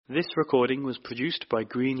This recording was produced by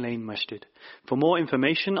Green Lane Masjid. For more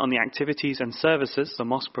information on the activities and services the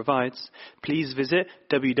mosque provides, please visit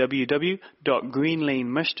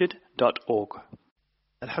www.greenlanemasjid.org.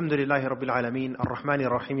 Alhamdulillahi Rabbil Alameen, Ar-Rahmani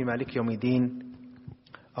Ar-Rahim, Malik Yawmiddin.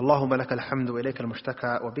 Allahumma laka alhamdu wa ilayka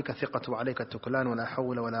al-mushtaka wa bika thiqatu wa alayka at-tuklan wa la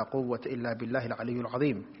hawla wa la quwwata illa billahi al-aliyyil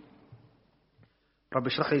azim. Rabbi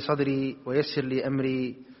shrah li sadri wa yassir li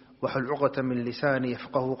amri wa hul 'uqdatan min lisani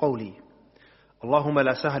yafqahu qawli. اللهم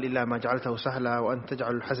لا سهل إلا ما جعلته سهلا وأنت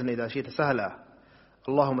تجعل الحزن إذا شئت سهلا.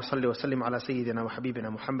 اللهم صل وسلم على سيدنا وحبيبنا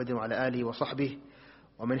محمد وعلى آله وصحبه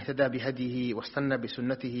ومن اهتدى بهديه واستنى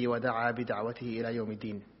بسنته ودعا بدعوته إلى يوم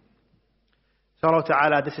الدين. Inshallah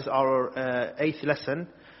ta'ala, this is our 8th lesson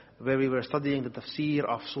where we were studying the tafsir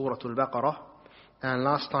of Surah Al-Baqarah, and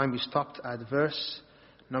last time we stopped at verse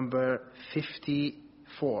number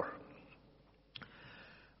 54.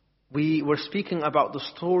 We were speaking about the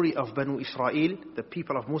story of Banu Israel, the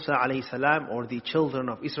people of Musa alayhi salam, or the children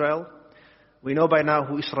of Israel. We know by now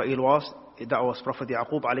who Israel was. That was Prophet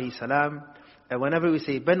Yaqub alayhi salam. And whenever we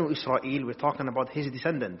say Banu Israel, we're talking about his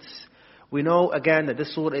descendants. We know again that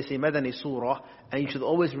this surah is a Madani surah, and you should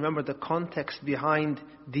always remember the context behind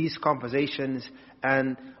these conversations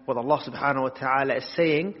and what Allah subhanahu wa ta'ala is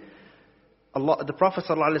saying. The Prophet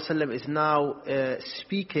sallallahu alayhi wa sallam is now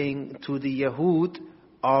speaking to the Yahud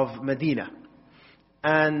of Medina,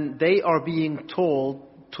 and they are being told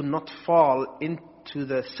to not fall into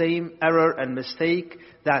the same error and mistake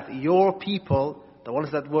that your people, the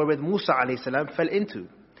ones that were with Musa alayhi salam, fell into.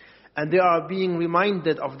 And they are being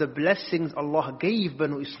reminded of the blessings Allah gave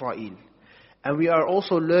Banu Israel. And we are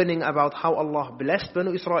also learning about how Allah blessed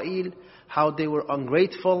Banu Israel, how they were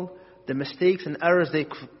ungrateful, the mistakes and errors they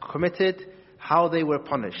committed, how they were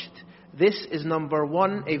punished. This is number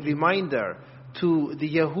one, a reminder to the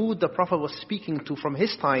Yahud the Prophet was speaking to from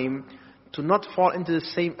his time, to not fall into the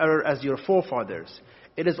same error as your forefathers.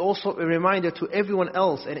 It is also a reminder to everyone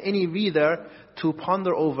else and any reader to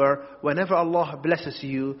ponder over whenever Allah blesses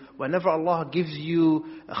you, whenever Allah gives you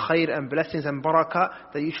khair and blessings and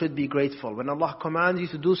barakah, that you should be grateful. When Allah commands you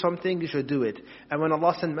to do something, you should do it. And when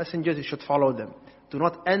Allah sends messengers, you should follow them. Do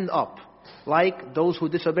not end up like those who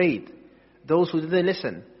disobeyed, those who didn't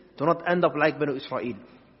listen. Do not end up like Banu Israel.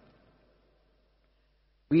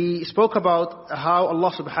 We spoke about how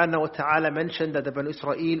Allah subhanahu wa ta'ala mentioned that the Banu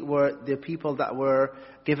Israel were the people that were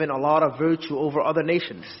given a lot of virtue over other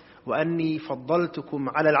nations. وَأَنِّي فَضَّلْتُكُمْ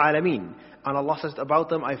عَلَى الْعَالَمِينَ. And Allah says about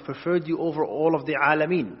them, I've preferred you over all of the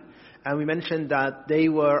alameen. And we mentioned that they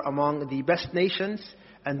were among the best nations,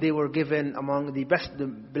 and they were given among the best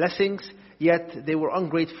blessings, yet they were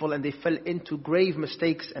ungrateful and they fell into grave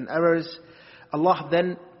mistakes and errors. Allah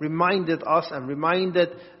then reminded us and reminded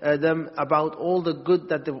them about all the good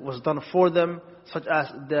that was done for them, such as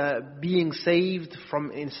the being saved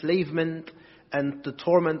from enslavement and the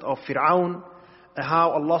torment of Fir'aun,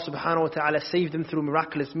 how Allah subhanahu wa ta'ala saved them through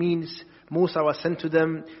miraculous means. Musa was sent to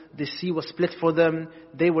them, the sea was split for them,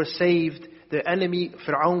 they were saved, their enemy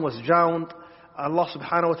Fir'aun was drowned. Allah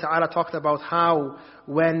subhanahu wa ta'ala talked about how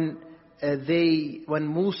when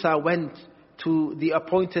Musa went to the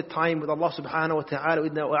appointed time with Allah subhanahu wa ta'ala,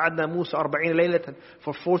 وَعَدْنَا مُوسَى 40 لَيْلَةً,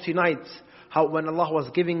 for 40 nights, how when Allah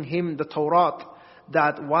was giving him the Torah,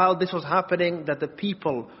 that while this was happening, that the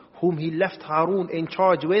people whom he left Harun in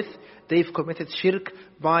charge with, they've committed shirk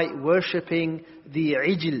by worshipping the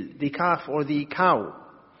ijl, the calf or the cow,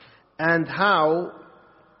 and how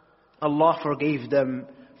Allah forgave them.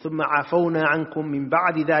 ثُمَّ عَفَوْنَا عَنْكُمْ مِنْ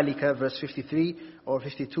بَعْدِ ذَلِكَ, verse 53 or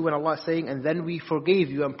 52, when Allah is saying, and then we forgave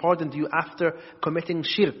you and pardoned you after committing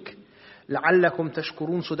shirk. لَعَلَّكُمْ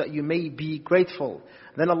تَشْكُرُونَ, so that you may be grateful.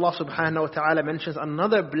 Then Allah subhanahu wa ta'ala mentions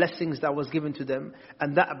another blessings that was given to them,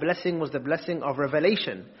 and that blessing was the blessing of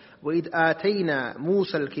revelation. وَإِذْ آتَيْنَا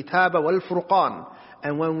مُوسَى الْكِتَابَ وَالْفُرْقَانَ.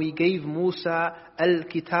 And when we gave Musa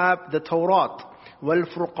al-Kitab, the Torah,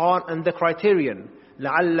 wal-Furqan, and the criterion,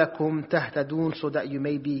 لَعَلَّكُمْ تَهْتَدُونَ, so that you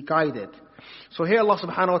may be guided. So here Allah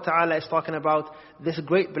subhanahu wa ta'ala is talking about this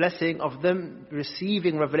great blessing of them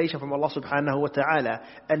receiving revelation from Allah subhanahu wa ta'ala.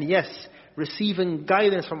 And yes, receiving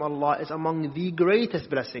guidance from Allah is among the greatest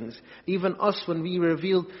blessings. Even us, when we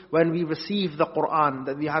receive the Quran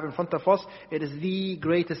that we have in front of us, it is the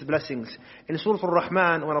greatest blessings. In Surah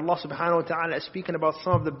Al-Rahman, when Allah subhanahu wa ta'ala is speaking about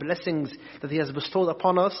some of the blessings that He has bestowed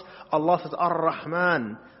upon us, Allah says,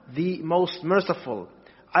 Ar-Rahman, the most merciful.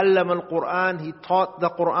 Allama al-Quran, He taught the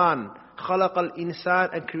Quran. خَلَقَ الْإِنسَانَ,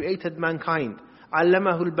 and created mankind.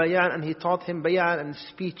 عَلَّمَهُ الْبَيَانَ, and He taught him bayan and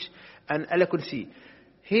speech and eloquency.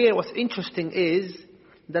 Here what's interesting is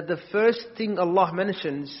that the first thing Allah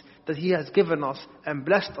mentions that He has given us and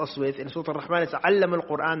blessed us with in Surah Al-Rahman is Allama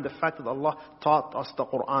al-Quran, the fact that Allah taught us the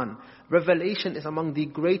Quran. Revelation is among the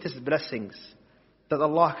greatest blessings that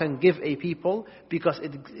Allah can give a people, because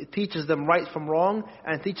it teaches them right from wrong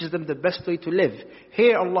and teaches them the best way to live.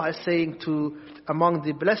 Here Allah is saying among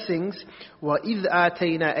the blessings, وَإِذْ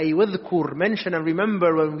آتَيْنَا أَيْ وَذْكُرْ, mention and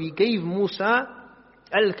remember when we gave Musa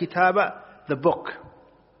al-Kitaba, the book.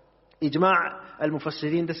 Ijma'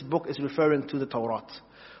 al-Mufassirin, this book is referring to the Torah.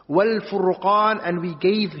 وَالْفُرْقَانِ, and we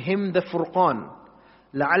gave him the Furqan.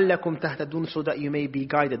 لَعَلَّكُمْ تَهْتَدُونَ, so that you may be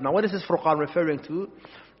guided. Now what is this Furqan referring to?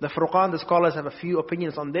 The Furqan, the scholars have a few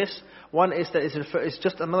opinions on this. One is that it's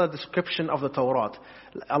just another description of the Torah.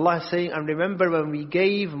 Allah is saying, and remember when we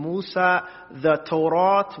gave Musa the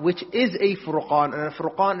Torah, which is a Furqan. And a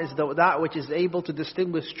Furqan is that which is able to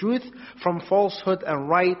distinguish truth from falsehood and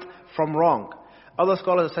right from wrong. Other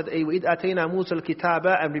scholars have said, وَإِذْ آتَيْنَا مُوسَى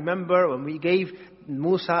الْكِتَابَ, and remember when we gave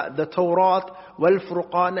Musa the Torah,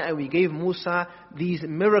 وَالْفُرْقَانَ, and we gave Musa these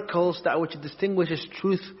miracles that which distinguishes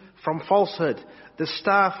truth from falsehood. The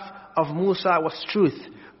staff of Musa was truth.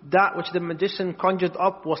 That which the magician conjured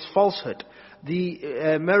up was falsehood.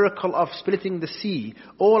 The miracle of splitting the sea.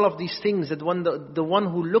 All of these things, that the one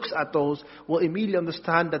who looks at those will immediately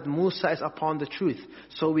understand that Musa is upon the truth.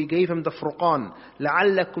 So we gave him the Furqan.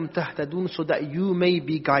 لَعَلَّكُمْ تَهْتَدُونَ, so that you may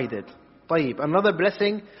be guided. طيب, another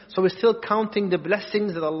blessing. So we're still counting the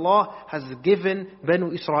blessings that Allah has given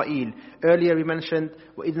Banu Israel. Earlier we mentioned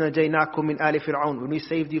وَإِذْ نَجَيْنَاكُمْ مِنْ آلِ فِرْعَوْنَ, when we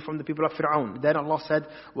saved you from the people of Fir'aun. Then Allah said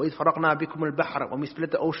وَإِذْ فَرَقْنَا بِكُمُ الْبَحْرَ, when we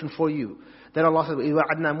split the ocean for you. Then Allah said وَإِذْ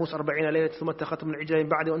وَعَدْنَا مُوسَى 40 لَيْلَةً ثُمَّ اتَّخَذْتُمُ الْعِجْلَ مِنْ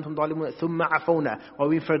بَعْدِ وَأَنْتُمْ ظَالِمُونَ ثُمَّ عَفَوْنَا, when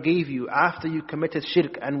we forgave you after you committed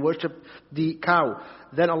shirk and worshipped the cow.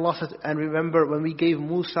 Then Allah says, and remember when we gave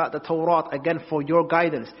Musa the Torah, again for your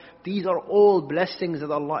guidance. These are all blessings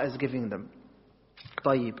that Allah is giving them.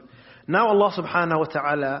 طيب. Now Allah subhanahu wa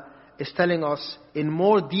ta'ala is telling us in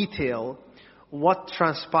more detail what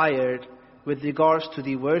transpired with regards to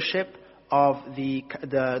the worship of the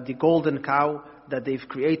golden cow that they've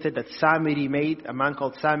created, that Samiri made, a man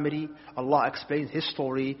called Samiri. Allah explains his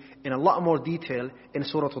story in a lot more detail in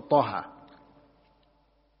Surah Al-Taha.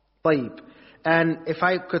 طيب. And if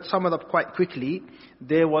I could sum it up quite quickly,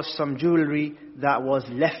 there was some jewelry that was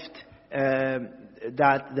left,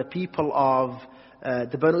 that the people of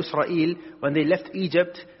the Banu Israel, when they left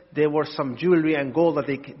Egypt, there were some jewelry and gold that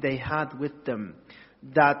they had with them,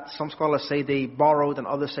 that some scholars say they borrowed and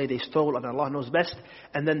others say they stole, and Allah knows best.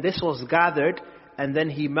 And then this was gathered, and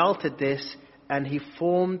then He melted this, and He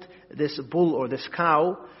formed this bull or this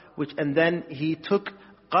cow, and then He took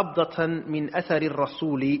qabdatan min athari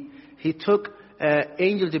rasuli. He took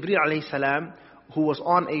Angel Jibreel alayhi salam, who was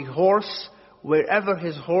on a horse. Wherever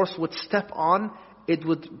his horse would step on, it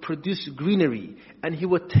would produce greenery. And he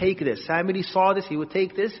would take this. Samiri saw this, he would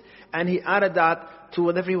take this, and he added that to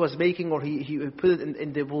whatever he was making, or he put it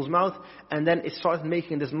in the bull's mouth, and then it started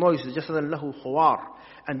making this noise, just lahu khawar.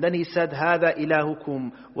 And then he said, هَذَا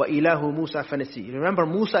إِلَهُكُمْ وَإِلَهُ مُوسَى فَنَسِي. Remember,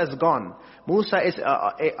 Musa is gone. Musa is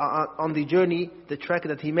on the journey, the trek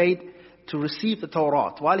that he made to receive the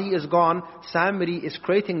Torah. While he is gone, Samiri is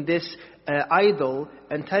creating this idol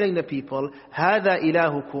and telling the people, هَذَا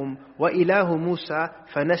إِلَهُكُمْ وَإِلَهُ مُوسَى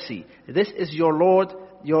فَنَسِي. This is your Lord,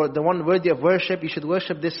 you're the one worthy of worship. You should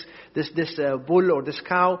worship this bull or this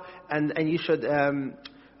cow, and you should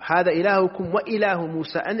هَذَا إِلَهُكُمْ وَإِلَهُ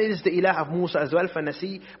مُوسَى, and it is the ilah of Musa as well,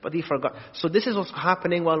 فَنَسِي, but he forgot. So this is what's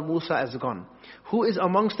happening while Musa is gone. Who is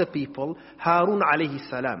amongst the people? Harun alayhi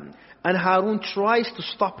salam. And Harun tries to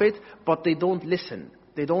stop it, but they don't listen.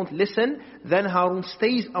 They don't listen. Then Harun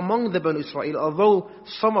stays among the Banu Israel, although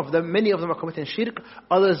many of them are committing shirk,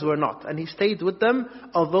 others were not. And he stayed with them,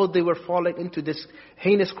 although they were falling into this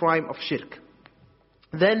heinous crime of shirk.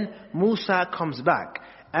 Then Musa comes back.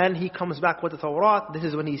 And he comes back with the Torah. This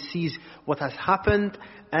is when he sees what has happened,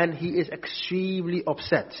 and he is extremely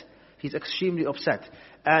upset. He's extremely upset.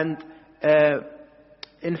 And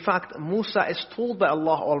in fact, Musa is told by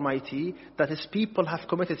Allah Almighty that his people have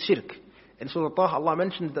committed shirk. In Surah Taha, Allah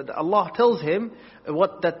mentioned that Allah tells him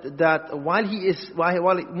that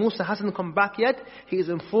while Musa hasn't come back yet, he is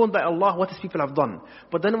informed by Allah what his people have done.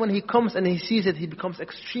 But then when he comes and he sees it, he becomes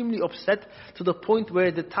extremely upset to the point where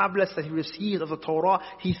the tablets that he received of the Torah,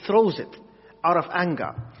 he throws it out of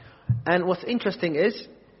anger. And what's interesting is,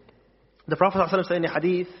 the Prophet ﷺ said in a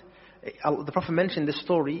hadith, the Prophet mentioned this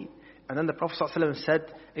story, and then the Prophet ﷺ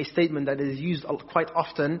said a statement that is used quite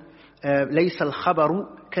often, لَيْسَ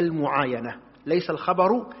الْخَبَرُ كَالْمُعَايَنَةِ. لَيْسَ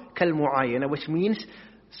الْخَبَرُ كَالْمُعَايَنَةِ, which means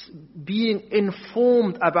being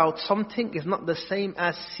informed about something is not the same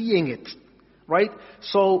as seeing it. Right?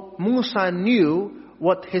 So Musa knew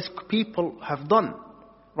what his people have done.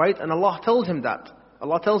 Right? And Allah tells him that.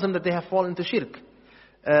 Allah tells him that they have fallen into shirk.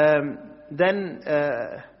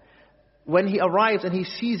 When he arrives and he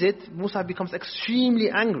sees it, Musa becomes extremely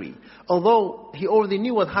angry. Although he already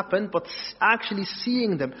knew what happened, but actually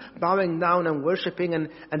seeing them bowing down and worshipping and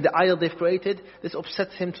the idol they've created, this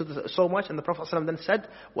upsets him so much. And the Prophet ﷺ then said,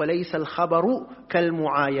 وَلَيْسَ الْخَبَرُ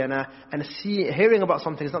كَالْمُعَايَنَةِ. And hearing about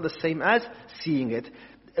something is not the same as seeing it.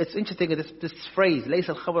 It's interesting, this phrase, لَيْسَ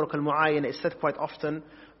الْخَبَرُ كَالْمُعَايَنَةِ, is said quite often,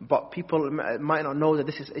 but people might not know that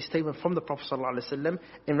this is a statement from the Prophet ﷺ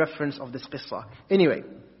in reference of this qissa. Anyway,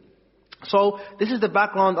 so this is the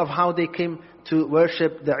background of how they came to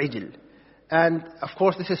worship the ijl. And of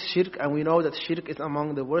course this is shirk, and we know that shirk is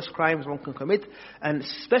among the worst crimes one can commit, and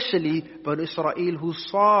especially Banu Israel, who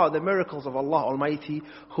saw the miracles of Allah Almighty,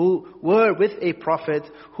 who were with a prophet,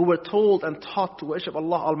 who were told and taught to worship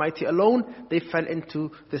Allah Almighty alone, they fell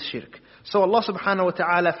into this shirk. So Allah subhanahu wa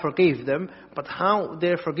ta'ala forgave them, but how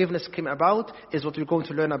their forgiveness came about is what we're going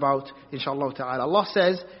to learn about inshallah ta'ala. Allah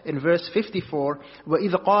says in verse 54,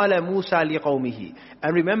 وَإِذْ قَالَ مُوسَى لِقَوْمِهِ.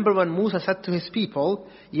 And remember when Musa said to his people,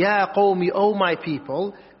 يَا قَوْمِ, O my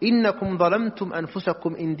people, إِنَّكُمْ ظَلَمْتُمْ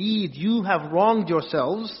أَنفُسَكُمْ. Indeed, you have wronged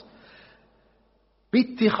yourselves.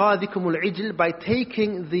 بِاتِّخَاذِكُمُ الْعِجْلِ. By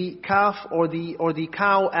taking the calf or the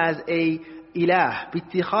cow as a ilah.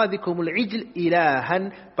 بِاتِّخَاذِكُمُ الْعِجْلِ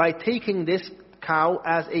إِلَهًا. By taking this cow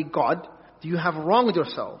as a god, you have wronged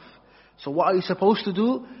yourself. So what are you supposed to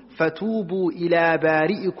do? فَتُوبُوا إِلَى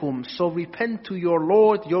بَارِئِكُمْ. So repent to your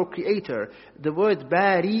Lord, your Creator. The word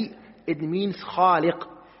bari, it means khaliq.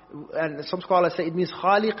 And some scholars say it means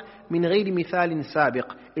khaliq min غير مثال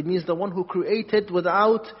سابق. It means the one who created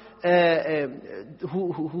without,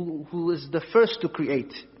 who is the first to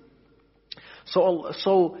create.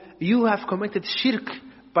 So you have committed shirk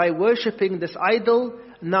by worshipping this idol.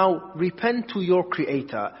 Now repent to your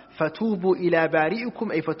Creator. فَتُوبُوا إِلَى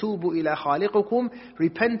بَارِئِكُمْ أي فَتُوبُوا إِلَى خَالِقِكُمْ.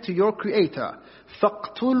 Repent to your Creator.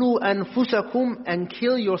 فَاقْتُلُوا أَنفُسَكُمْ. And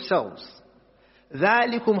kill yourselves.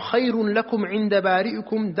 ذَلِكُمْ خَيْرٌ لَكُمْ عِنْدَ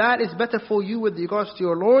بَارِئِكُمْ. That is better for you with regards to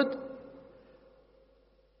your Lord.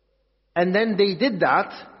 And then they did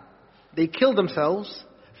that. They killed themselves.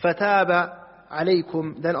 فَتَابَ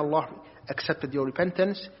عَلَيْكُمْ. Then Allah accepted your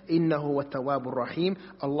repentance. إِنَّهُ وَالتَّوَّابُ الرَّحِيمُ.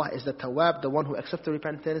 Allah is the Tawwab, the one who accepts the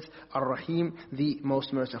repentance. Ar-Rahim, the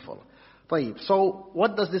most merciful. طيب. So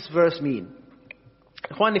what does this verse mean?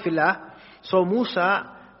 إخواني في الله. So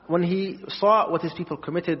Musa, when he saw what his people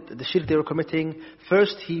committed, the shirk they were committing,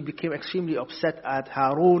 first he became extremely upset at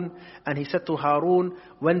Harun, and he said to Harun,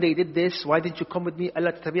 when they did this, why didn't you come with me?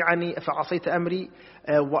 أَلَّا تَتَبِعَنِي أَفَعَصَيْتَ أَمْرِي.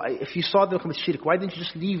 If you saw them commit shirk, why didn't you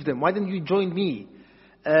just leave them? Why didn't you join me?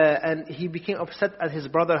 And he became upset at his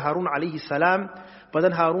brother Harun alayhi salam. But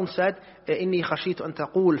then Harun said, إِنِّي خَشِيتُ أَن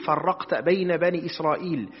تَقُولْ فَرَّقْتَ بَيْنَ بَنِي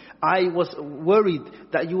إِسْرَائِيل. I was worried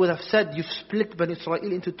that you would have said you've split Bani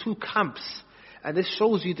Israel into two camps. And this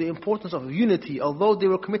shows you the importance of unity. Although they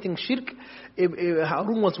were committing shirk,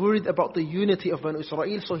 Harun was worried about the unity of Bani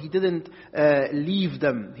Israel, so he didn't leave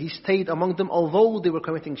them. He stayed among them although they were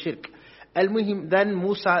committing shirk. Al-Muhim, then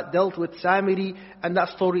Musa dealt with Samiri, and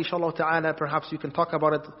that story, inshallah ta'ala, perhaps you can talk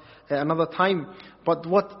about it another time. But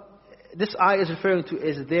what this ayah is referring to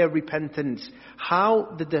is their repentance.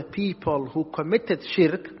 How did the people who committed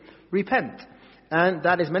shirk repent? And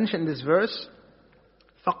that is mentioned in this verse.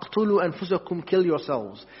 فَاقْتُلُوا أَنفُسَكُمْ. Kill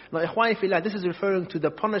yourselves. Now, ikhwani fillah, this is referring to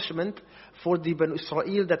the punishment for the Banu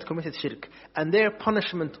Israel that committed shirk. And their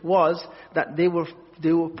punishment was that they were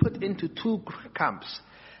put into two camps.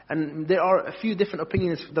 And there are a few different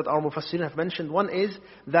opinions that our Mufassirin have mentioned. One is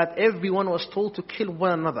that everyone was told to kill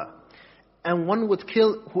one another. And one would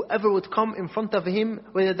kill whoever would come in front of him,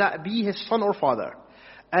 whether that be his son or father.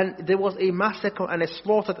 And there was a massacre and a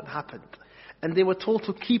slaughter that happened. And they were told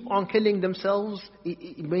to keep on killing themselves,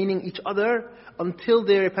 meaning each other, until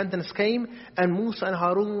their repentance came. And Musa and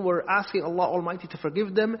Harun were asking Allah Almighty to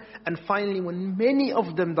forgive them. And finally, when many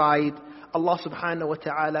of them died, Allah subhanahu wa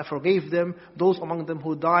ta'ala forgave them. Those among them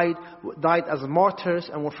who died as martyrs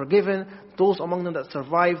and were forgiven. Those among them that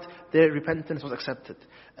survived, their repentance was accepted.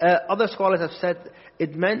 Other scholars have said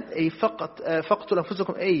it meant a فَقْتُلُوا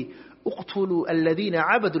أَنفُسَكُمْ أي اُقْتُلُوا الَّذِينَ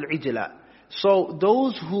عَبَدُوا الْعِجْلَ. So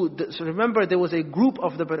remember there was a group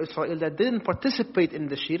of the Banu Israel that didn't participate in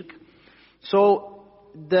the shirk. So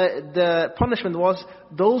the punishment was,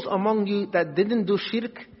 those among you that didn't do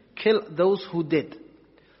shirk, kill those who did.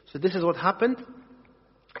 So this is what happened.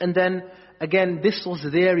 And then again, this was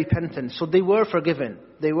their repentance. So they were forgiven.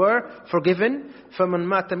 They were forgiven. فَمَنْ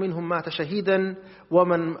مَاتَ مِنْهُمْ مَاتَ شَهِيدًا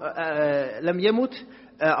وَمَنْ لَمْ يَمُتْ.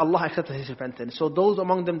 Allah accepted his repentance. So those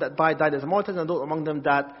among them that died as martyrs, and those among them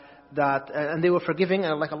that and they were forgiving,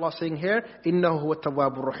 and like Allah is saying here, إِنَّهُ هُوَ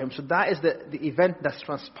التَّوَّابُ الرَّحِيمُ. So that is the event that's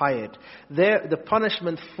transpired. There, the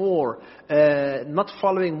punishment for not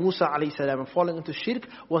following Musa alayhi salam and falling into shirk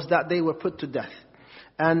was that they were put to death.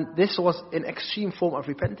 And this was an extreme form of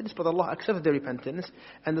repentance, but Allah accepted their repentance.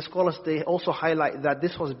 And the scholars, they also highlight that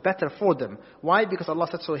this was better for them. Why? Because Allah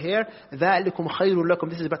said so here, ذَلِكُمْ خَيْرٌ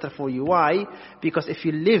لَكُمْ. This is better for you. Why? Because if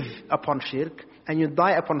you live upon shirk, and you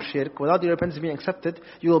die upon shirk, without your repentance being accepted,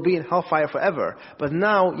 you will be in hellfire forever. But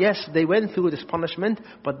now, yes, they went through this punishment,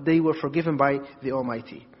 but they were forgiven by the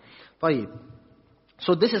Almighty. طيب.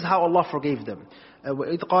 So this is how Allah forgave them.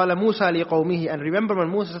 وَإِذْ قَالَ مُوسَى لِقَوْمِهِ. And remember when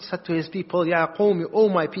Moses said to his people, يَا قَوْمِ, O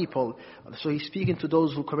my people. So he's speaking to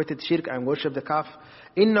those who committed shirk and worshipped the calf.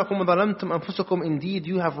 إِنَّكُمْ ظَلَمْتُمْ أَنفُسَكُمْ. Indeed,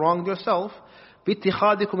 you have wronged yourself.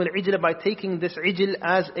 بِاتِّخَاذِكُمُ الْعِجْلَ. By taking this ijl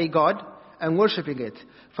as a god and worshipping it.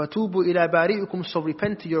 فَتُوبُوا إِلَى بَارِئِكُمْ. So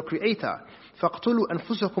repent to your Creator. فَاقْتُلُوا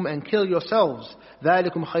أَنفُسَكُمْ. And kill yourselves.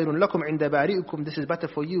 ذَلِكُمْ خَيْرٌ لَكُمْ عِنْدَ بَارِئِكُمْ. This is better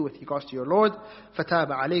for you with regards to your Lord. فَتَابَ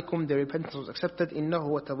عَلَيْكُمْ. The repentance was accepted. إِنَّهُ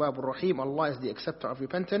هُوَ التَّوَّابُ الرَّحِيمُ. Allah is the acceptor of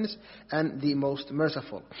repentance and the most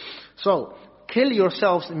merciful. So, kill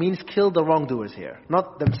yourselves means kill the wrongdoers here.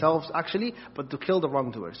 Not themselves actually, but to kill the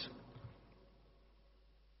wrongdoers.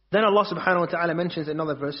 Then Allah subhanahu wa ta'ala mentions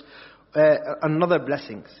another verse, another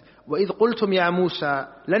blessings. وَإِذْ قُلْتُمْ يَا مُوسَى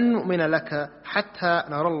لَن نُؤْمِنَ لَكَ حَتَّى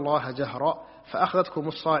نَرَى اللَّهَ جَهْرًا فَأَخَذَتْكُمُ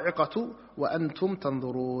الصَّاعِقَةُ وَأَنْتُمْ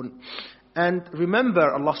تَنظُرُونَ. And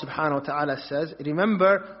remember, Allah subhanahu wa ta'ala says,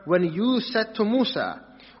 remember when you said to Musa,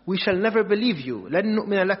 we shall never believe you. لَن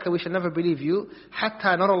نُؤْمِنَ لَكَ. We shall never believe you.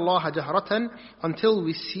 حَتَّى نَرَى اللَّهَ جَهْرَةً. Until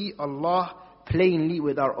we see Allah plainly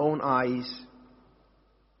with our own eyes.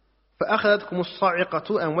 فَأَخَذَتْكُمُ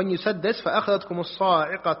الصَّاعِقَةُ. And when you said this, فَأَخَذَتْكُمُ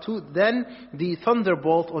الصَّاعِقَةُ, then the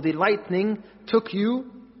thunderbolt or the lightning took you.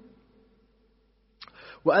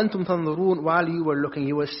 وَأَنْتُمْ تَنظُرُونَ. While you were looking.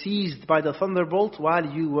 You were seized by the thunderbolt while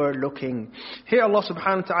you were looking. Here Allah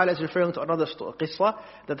subhanahu wa ta'ala is referring to another qissa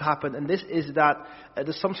that happened. And this is that,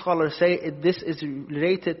 some scholars say this is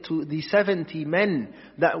related to the 70 men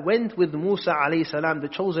that went with Musa alayhi salam, the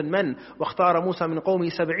chosen men. وَاخْتَارَ مُوسَى مِنْ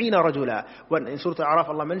قَوْمِهِ 70 رَجُلًا. When in Surah Al-A'raf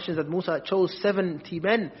Allah mentions that Musa chose 70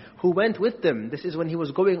 men who went with them. This is when he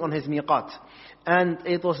was going on his miqat. And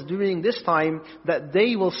it was during this time that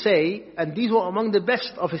they will say, and these were among the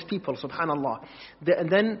best of his people, subhanallah. And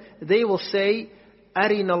then they will say,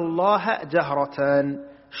 أَرِنَا اللَّهَ جَهْرَةً.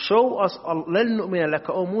 Show us, لَن نُؤْمِنَ لَكَ.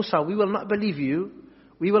 O Musa, we will not believe you.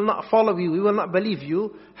 We will not follow you. We will not believe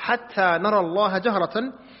you. حَتَّى نَرَى اللَّهَ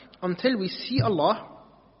جَهْرَةً. Until we see Allah.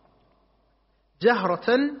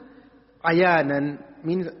 جَهْرَةً عَيَانًا.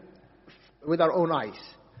 Means with our own eyes.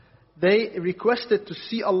 They requested to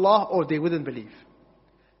see Allah or they wouldn't believe.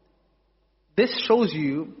 This shows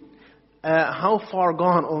you how far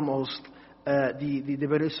gone almost the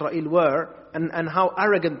Bani Israel were and how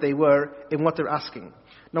arrogant they were in what they're asking.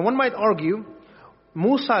 Now one might argue,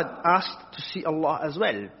 Musa asked to see Allah as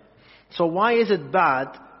well. So why is it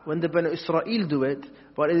bad when the Bani Israel do it,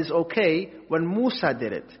 but it is okay when Musa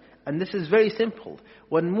did it? And this is very simple.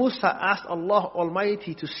 When Musa asked Allah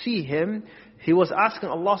Almighty to see him, he was asking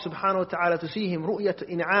Allah subhanahu wa ta'ala to see him رؤية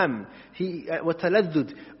إنعام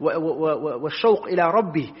وتلذذ وشوق إلى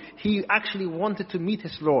ربه. He actually wanted to meet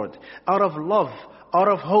his Lord. Out of love, out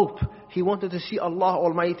of hope, he wanted to see Allah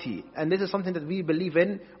Almighty. And this is something that we believe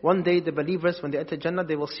in. One day the believers, when they enter Jannah,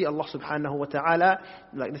 they will see Allah subhanahu wa ta'ala.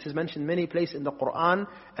 Like this is mentioned many places in the Quran,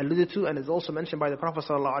 alluded to, and is also mentioned by the Prophet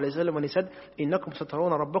sallallahu alaihi wasallam when he said, إِنَّكُمْ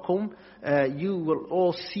سَتَرَوْنَ رَبَّكُمْ. You will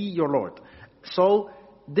all see your Lord. So,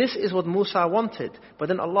 this is what Musa wanted. But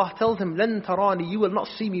then Allah tells him, لَن تَرَانِي. You will not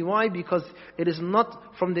see me. Why? Because it is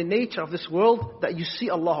not from the nature of this world that you see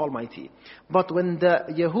Allah Almighty. But when the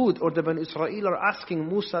Yahud or the Bani Israel are asking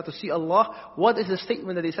Musa to see Allah, what is the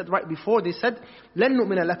statement that they said right before? They said, لَن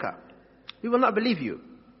نُؤْمِنَ لَكَ. We will not believe you.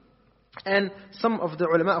 And some of the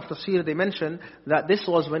ulama of tafsir, they mention that this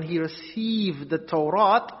was when he received the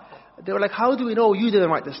Torah. They were like, how do we know you didn't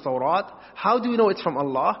write this Torah? How do we know it's from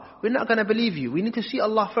Allah? We're not going to believe you. We need to see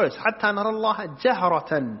Allah first. حَتَّى نَرَى اللَّهَ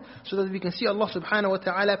جَهْرَةً. So that we can see Allah subhanahu wa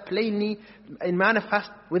ta'ala plainly and manifest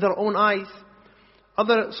with our own eyes.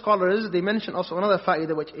 Other scholars, they mention also another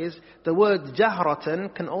fa'idah, which is the word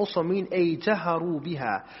jahratan can also mean a jaharu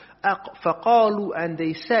biha. فَقَالُوا. And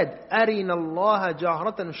they said, أَرِنَا اللَّهَ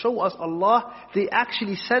جَهْرَةً. Show us Allah. They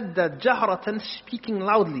actually said that jahratan, speaking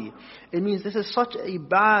loudly. It means this is such a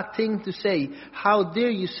bad thing to say. How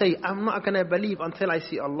dare you say, I'm not going to believe until I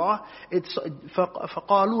see Allah. It's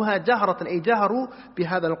فَقَالُوهَا جَهْرَةً أي جَهَرُوا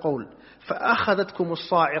بِهَذَا الْقَوْلِ فَأَخَذَتْكُمُ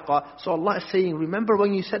الصَّاعِقَةِ. So Allah is saying, remember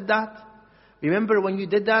when you said that? Remember when you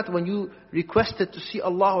did that? When you requested to see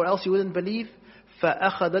Allah or else you wouldn't believe?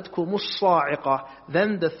 فَأَخَذَتْكُمُ الصَّاعِقَةِ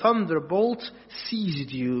Then the thunderbolt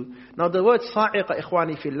seized you. Now the word sa'iqa,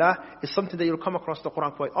 ikhwani fillah, is something that you'll come across in the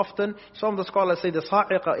Quran quite often. Some of the scholars say the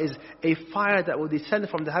sa'iqa is a fire that will descend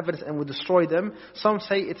from the heavens and will destroy them. Some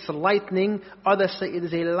say it's lightning. Others say it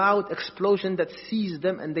is a loud explosion that seizes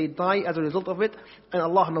them and they die as a result of it. And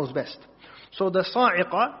Allah knows best. So the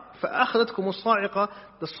sa'iqa, فَأَخَذَتْكُمُ الصَّاعِقَةِ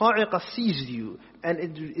The sa'iqa seized you and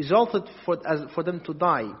it resulted for them to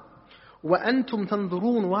die. وَأَنْتُمْ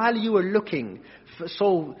تَنْظُرُونَ While you were looking.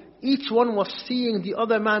 So each one was seeing the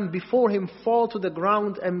other man before him fall to the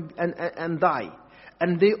ground and die.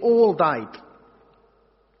 And they all died.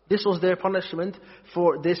 This was their punishment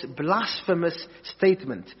for this blasphemous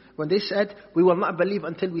statement. When they said, we will not believe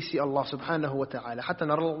until we see Allah subhanahu wa ta'ala. حَتَّى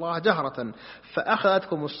نَرَى اللَّهَ جَهْرَةً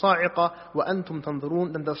فَأَخَذَتْكُمُ الصَّاعِقَةُ وَأَنْتُمْ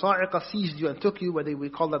تَنْظُرُونَ Then the sa'iqa seized you and took you, whether we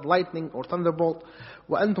call that lightning or thunderbolt.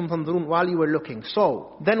 وَأَنْتُمْ تَنْظُرُونَ While you were looking.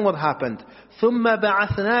 So, then what happened? ثُمَّ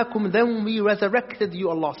بَعَثْنَاكُمْ Then we resurrected you,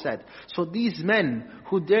 Allah said. So these men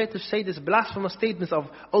who dare to say this blasphemous statements of,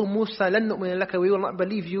 Oh Musa, لَن نُؤْمِنَ لَكَ We will not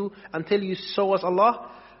believe you until you show us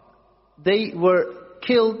Allah. They were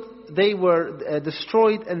killed, they were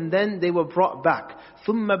destroyed, and then they were brought back.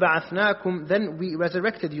 ثُمَّ بَعَثْنَاكُمْ Then we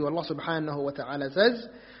resurrected you. Allah subhanahu wa ta'ala says,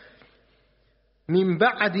 مِن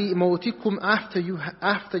بَعْدِ مَوْتِكُمْ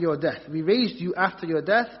After your death. We raised you after your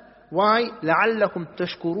death. Why? لَعَلَّكُمْ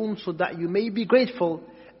تَشْكُرُونَ So that you may be grateful.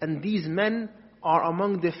 And these men are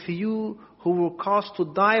among the few who were caused to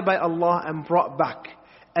die by Allah and brought back.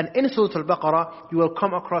 And in Surah Al-Baqarah, you will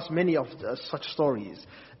come across many of such stories.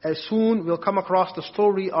 Soon we'll come across the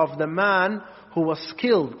story of the man who was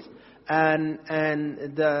killed, and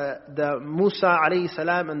the Musa alayhi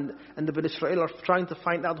salam and the Bani Israel are trying to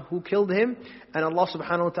find out who killed him, and Allah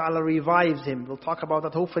subhanahu wa ta'ala revives him. We'll talk about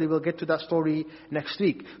that. Hopefully we'll get to that story next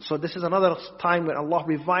week. So this is another time when Allah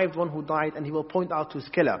revived one who died, and He will point out to his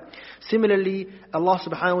killer. Similarly, Allah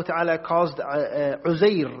subhanahu wa ta'ala caused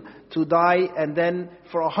Uzair to die, and then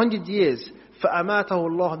for 100 years, فَأَمَاتَهُ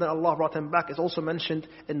اللَّهُ Then Allah brought him back. It's also mentioned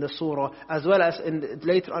in the surah. As well as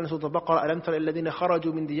later on in Surah Al-Baqarah, أَلَمْ تَرَ الَّذِينَ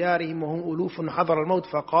خَرَجُوا مِنْ دِيَارِهِمْ وَهُمْ أُلُوفٌ حَذَرَ الْمَوْتِ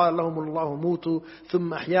فَقَالَ لَهُمُ اللَّهُ مُوتُوا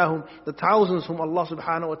ثُمَّ أَحْيَاهُمْ The thousands whom Allah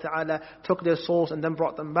subhanahu wa ta'ala took their souls and then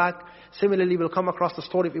brought them back. Similarly, we'll come across the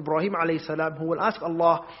story of Ibrahim alayhi salam, who will ask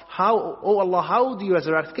Allah, Oh Allah, how do you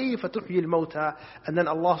resurrect? كَيْفَ تُحْيِي الْمَوْتَى And then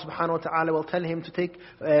Allah subhanahu wa ta'ala will tell him to take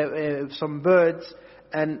some birds,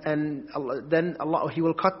 and then Allah, He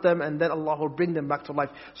will cut them, and then Allah will bring them back to life.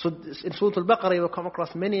 So in Surah Al-Baqarah you will come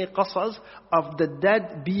across many qasas of the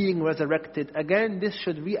dead being resurrected. Again, this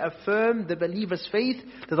should reaffirm the believer's faith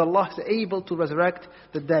that Allah is able to resurrect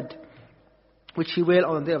the dead, which He will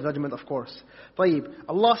on the Day of Judgment, of course. طيب,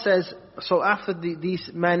 Allah says, so after these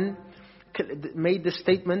men made this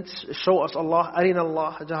statement, show us Allah, arina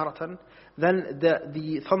Allah jahratan, then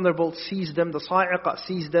the thunderbolt seized them, the sa'iqa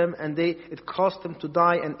seized them, and it caused them to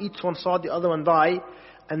die, and each one saw the other one die,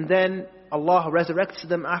 and then Allah resurrects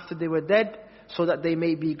them after they were dead, so that they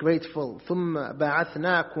may be grateful. ثُمَّ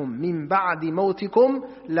بَعَثْنَاكُمْ مِن بَعْدِ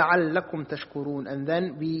مَوْتِكُمْ لَعَلَّكُمْ تَشْكُرُونَ And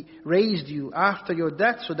then we raised you after your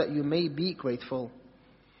death, so that you may be grateful.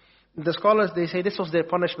 The scholars, they say this was their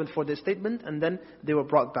punishment for their statement, and then they were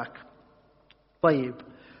brought back. طيب.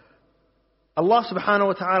 Allah subhanahu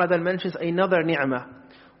wa ta'ala then mentions another ni'mah.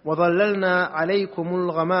 وَظَلَّلْنَا عَلَيْكُمُ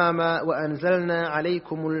الْغَمَامَ وَأَنزَلْنَا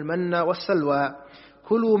عَلَيْكُمُ الْمَنَّ وَالسَّلْوَى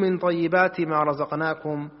كُلُوا مِنْ طَيِّبَاتِ مَا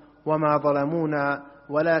رَزَقْنَاكُمْ وَمَا ظَلَمُونَا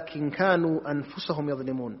وَلَكِنْ كَانُوا أَنفُسَهُمْ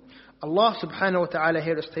يَظْلِمُونَ Allah subhanahu wa ta'ala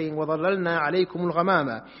here is saying, وَظَلَّلْنَا عَلَيْكُمُ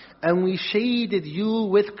الْغَمَامَ And we shaded you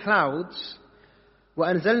with clouds.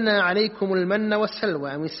 وَأَنزَلْنَا عَلَيْكُمُ الْمَنَّ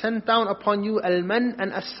وَالسَّلْوَى And we sent down upon you al-man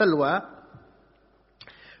and as-salwa.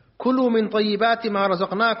 كُلُوا مِنْ طَيِّبَاتِ مَا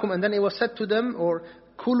رَزَقْنَاكُمْ And then it was said to them, or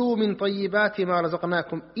كُلُوا مِنْ طَيِّبَاتِ مَا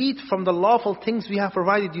رَزَقْنَاكُمْ Eat from the lawful things we have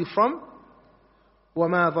provided you from.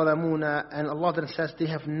 وَمَا ظَلَمُونَ And Allah then says, they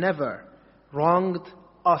have never wronged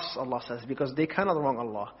us, Allah says, because they cannot wrong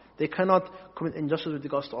Allah. They cannot commit injustice with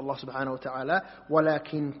regards to Allah subhanahu wa ta'ala.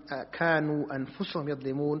 وَلَكِنْ كَانُوا أَنفُسَهُمْ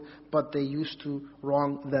يَظْلِمُونَ But they used to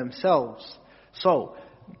wrong themselves. So,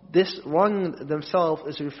 this wrong themselves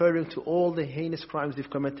is referring to all the heinous crimes they've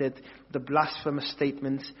committed, the blasphemous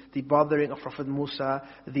statements, the bothering of Prophet Musa,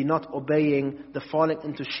 the not obeying, the falling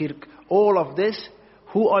into shirk. All of this,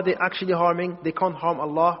 who are they actually harming? They can't harm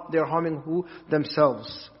Allah, they are harming who?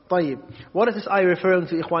 Themselves. طيب. What is this ayah referring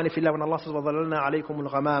to, ikhwani fillah, when Allah says, وَظَلَّلْنَا عَلَيْكُمُ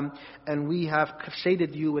الْغَمَامِ And we have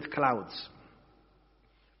shaded you with clouds.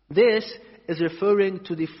 This is referring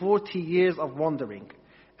to the 40 years of wandering.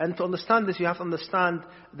 And to understand this, you have to understand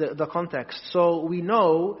the context. So we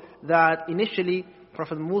know that initially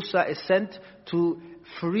Prophet Musa is sent to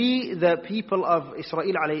free the people of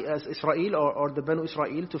Israel or the Banu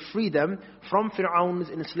Israel, to free them from Fir'aun's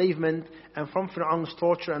enslavement and from Fir'aun's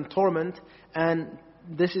torture and torment. And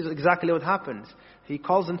this is exactly what happens. He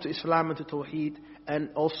calls them to Islam and to Tawheed, and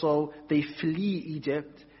also they flee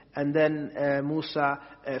Egypt, and then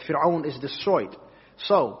Fir'aun is destroyed.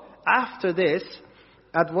 So, after this,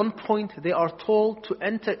 at one point they are told to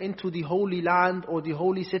enter into the holy land or the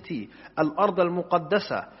holy city, Al-Ard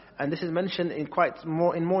al-Muqaddasa. And this is mentioned in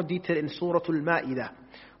more detail in Surah Al-Ma'idah,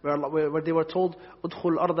 where they were told,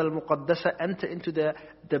 Udkhul Ard al-Muqaddasa, enter into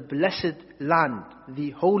the blessed land,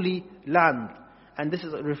 the holy land. And this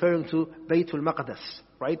is referring to Baytul Maqdis,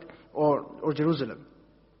 right? Or Jerusalem.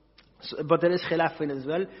 So, but there is khilaf in it as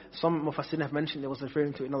well. Some Mufassirin have mentioned it was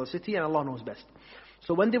referring to another city, and Allah knows best.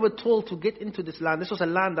 So when they were told to get into this land, this was a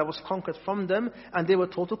land that was conquered from them, and they were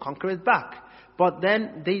told to conquer it back. But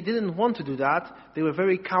then they didn't want to do that. They were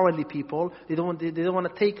very cowardly people. They don't want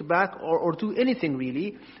to take back or do anything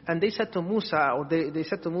really. And they said to Musa, they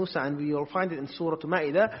said to Musa, and we will find it in Surah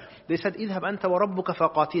Al-Ma'idah, they said, اذهب أنت وربك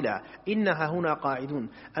فقاتلا إنها هنا قاعدون.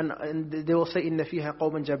 And they will say, إن فيها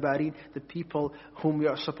قوما جبارين, the people whom we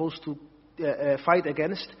are supposed to fight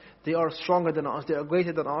against, they are stronger than us, they are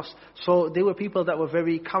greater than us. So they were people that were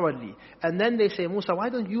very cowardly. And then they say, Musa, why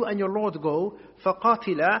don't you and your Lord go?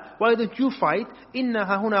 فَقَاتِلَا, why don't you fight? إِنَّهَا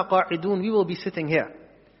هُنَا قَاعِدُونَ, we will be sitting here.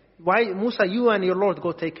 Why, Musa, you and your Lord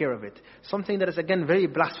go take care of it. Something that is again very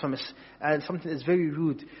blasphemous, and something that is very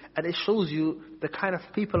rude. And it shows you the kind of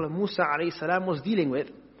people Musa alayhi salam was dealing with.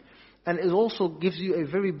 And it also gives you a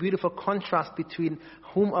very beautiful contrast between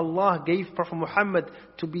whom Allah gave Prophet Muhammad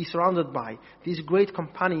to be surrounded by. These great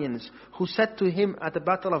companions who said to him at the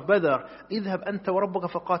Battle of Badr, اذهب أنت وربك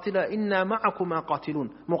فقاتلا إنا معكما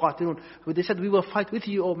مقاتلون. They said, we will fight with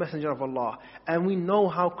you, O Messenger of Allah. And we know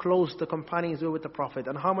how close the companions were with the Prophet,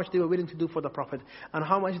 and how much they were willing to do for the Prophet, and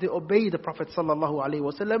how much they obeyed the Prophet sallallahu alaihi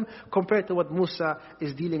wasallam compared to what Musa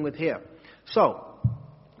is dealing with here. So,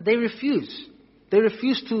 they refuse. They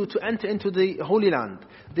refuse to enter into the Holy Land.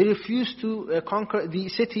 They refuse to conquer the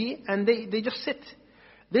city, and they just sit.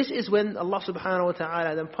 This is when Allah subhanahu wa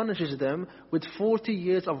ta'ala then punishes them with 40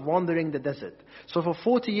 years of wandering the desert. So for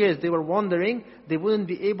 40 years they were wandering, they wouldn't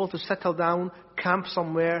be able to settle down, camp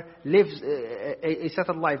somewhere, live a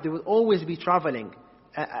settled life. They would always be traveling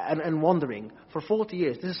and wandering for 40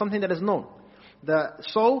 years. This is something that is known.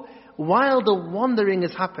 So, while the wandering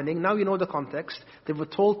is happening, now you know the context, they were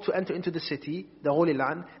told to enter into the city, the Holy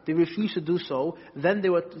Land, they refused to do so, then they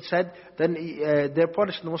were said, their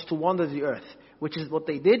punishment was to wander the earth, which is what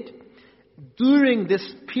they did. During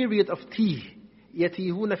this period of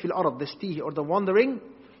يَتِيهُونَ فِي الْأَرْضِ, this or the wandering,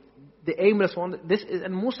 the aimless wander,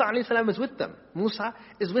 and Musa alayhi salam is with them. Musa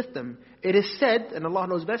is with them. It is said, and Allah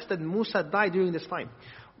knows best, that Musa died during this time.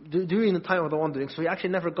 During the time of the wandering. So he actually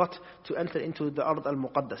never got to enter into the Ard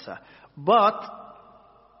al-Muqaddasa. But,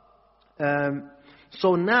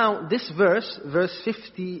 so now this verse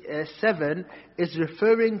 57, is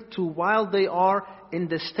referring to while they are in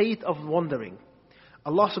the state of wandering.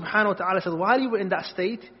 Allah subhanahu wa ta'ala says, while you were in that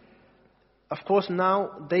state, of course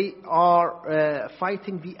now they are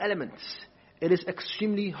fighting the elements. It is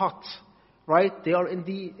extremely hot, right? They are in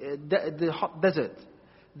the hot desert.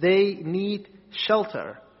 They need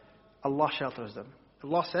shelter. Allah shelters them.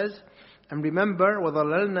 Allah says, and remember,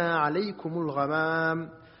 وَظَلَّلْنَا عَلَيْكُمُ الْغَمَامِ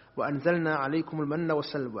وَأَنزَلْنَا عَلَيْكُمُ الْمَنَّ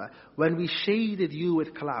وَالسَّلْوَى, when we shaded you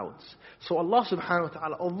with clouds. So Allah subhanahu wa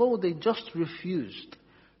ta'ala, although they just refused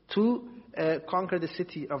to conquer the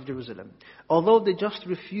city of Jerusalem, although they just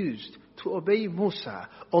refused to obey Musa,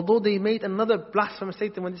 although they made another blasphemous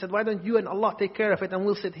statement when they said, why don't you and Allah take care of it and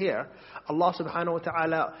we'll sit here, Allah subhanahu wa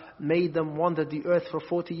ta'ala made them wander the earth for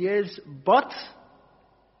 40 years, but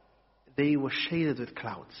they were shaded with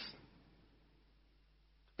clouds.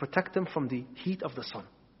 Protect them from the heat of the sun.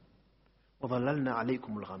 وَظَلَّلْنَا عَلَيْكُمُ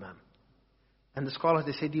الْغَمَامِ. And the scholars,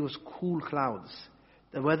 they say these was cool clouds.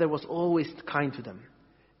 The weather was always kind to them.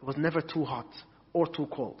 It was never too hot or too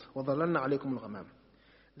cold. وَظَلَّلْنَا عَلَيْكُمُ الْغَمَامِ.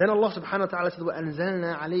 Then Allah subhanahu wa ta'ala said,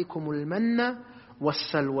 وَأَنزَلْنَا عَلَيْكُمُ الْمَنَّ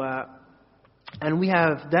وَالسَّلْوَى. And we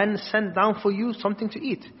have then sent down for you something to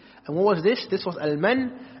eat. And what was this? This was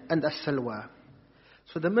al-man and as-salwa.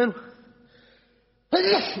 So the men...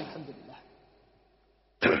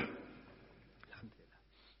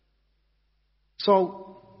 So,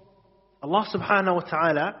 Allah subhanahu wa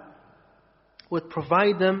ta'ala would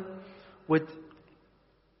provide them with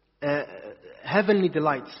heavenly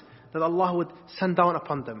delights that Allah would send down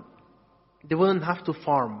upon them. They wouldn't have to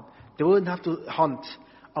farm. They wouldn't have to hunt.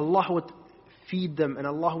 Allah would feed them, and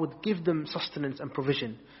Allah would give them sustenance and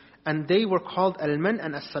provision. And they were called al-man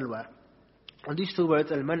and as-salwa. And these two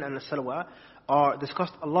words, al-man and al-salwa, are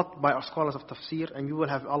discussed a lot by our scholars of tafsir, and you will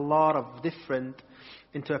have a lot of different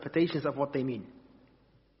interpretations of what they mean.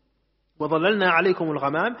 وَظَلَّلْنَا عَلَيْكُمُ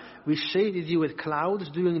الْغَمَامِ, we shaded you with clouds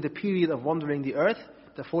during the period of wandering the earth,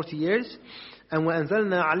 the 40 years. And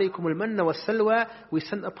وَأَنزَلْنَا عَلَيْكُمُ الْمَنَّ وَالسَّلْوَى, we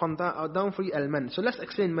sent down for you al-man. So let's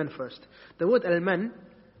explain man first. The word al-man,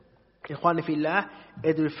 Ikhwani fillah,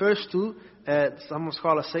 it refers to, some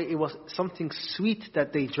scholars say it was something sweet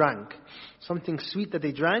that they drank. Something sweet that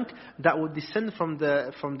they drank that would descend from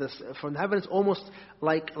the heavens, almost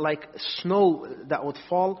like snow that would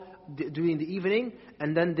fall during the evening,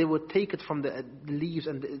 and then they would take it from the leaves,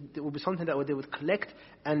 and it would be something that they would collect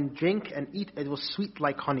and drink and eat. It was sweet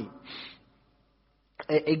like honey.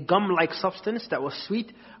 A gum-like substance that was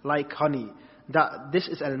sweet like honey. This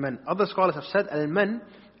is al-man. Other scholars have said al-man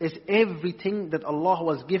is everything that Allah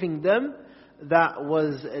was giving them that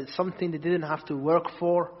was something they didn't have to work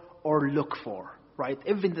for or look for. Right?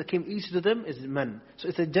 Everything that came easy to them is man. So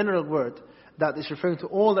it's a general word that is referring to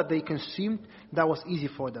all that they consumed that was easy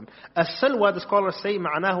for them. As-salwa, the scholars say,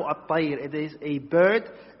 ma'anahu at-tayr. It is a bird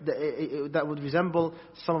that would resemble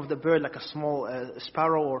some of the bird, like a small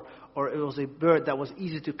sparrow, or it was a bird that was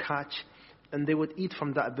easy to catch, and they would eat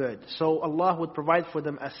from that bird. So Allah would provide for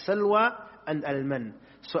them as-salwa and al-man.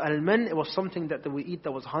 So al-man, it was something that they would eat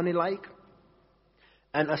that was honey-like,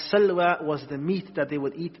 and as-salwa was the meat that they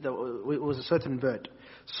would eat, it was a certain bird.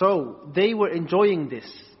 So they were enjoying this.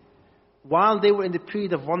 While they were in the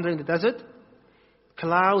period of wandering the desert,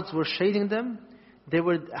 clouds were shading them, they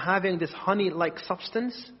were having this honey-like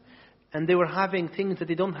substance, and they were having things that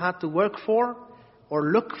they don't have to work for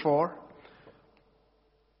or look for,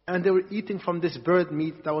 and they were eating from this bird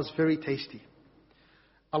meat that was very tasty.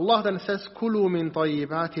 Allah then says, "Kulu min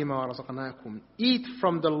tayyibati ma razaqnakum." Eat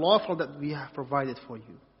from the lawful that we have provided for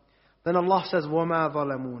you. Then Allah says, وَمَا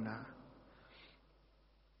ظَلَمُونَا.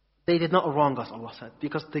 They did not wrong us, Allah said,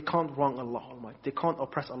 because they can't wrong Allah Almighty. They can't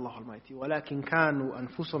oppress Allah Almighty. وَلَكِنْ كَانُوا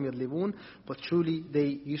أَنفُسَهُمْ يَظْلِمُونَ. But truly, they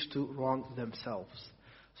used to wrong themselves.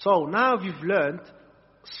 So now you've learned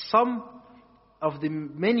some of the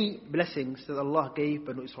many blessings that Allah gave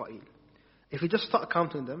Banu Israel. If you just start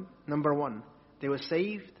counting them, number 1, they were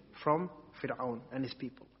saved from Fir'aun and his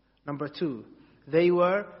people. Number 2,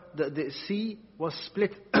 the sea was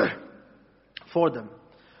split for them.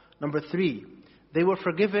 Number 3, they were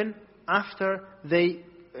forgiven after they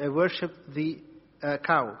worshipped the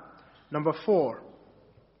cow. Number 4,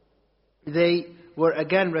 they were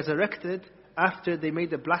again resurrected after they made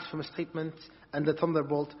the blasphemous statement and the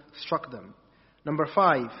thunderbolt struck them. Number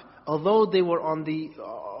 5, although they were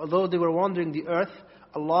wandering the earth,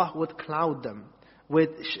 Allah would cloud them.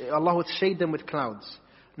 Allah would shade them with clouds.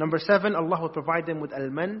 Number 7, Allah would provide them with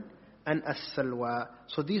al-man and as-salwa.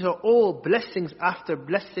 So these are all blessings after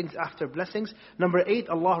blessings after blessings. Number 8,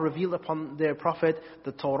 Allah revealed upon their Prophet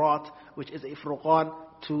the Torah, which is a furqan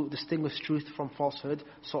to distinguish truth from falsehood.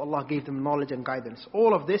 So Allah gave them knowledge and guidance.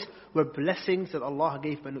 All of this were blessings that Allah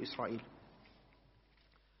gave Banu Israel.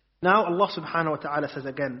 Now Allah subhanahu wa ta'ala says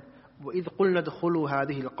again, وَإِذْ قُلْنَا ادْخُلُوا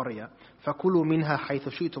هَذِهِ الْقَرْيَةَ فَكُلُوا مِنْهَا حَيْثُ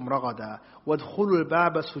شِئْتُمْ رَغَدًا وَادْخُلُوا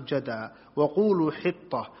الْبَابَ سُجَّدًا وَقُولُوا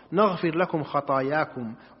حِطَّةٌ نَغْفِرْ لَكُمْ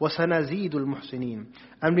خَطَايَاكُمْ وَسَنَزِيدُ الْمُحْسِنِينَ.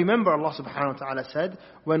 And remember, Allah subhanahu wa ta'ala said,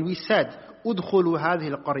 when we said, ادْخُلُوا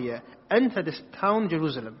هَذِهِ الْقَرْيَةَ, enter this town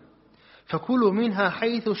Jerusalem, فَكُلُوا مِنْهَا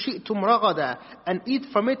حَيْثُ شِئْتُمْ رَغَدًا, and eat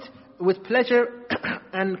from it with pleasure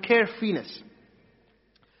and carefreeness.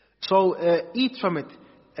 So eat from it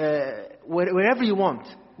wherever you want,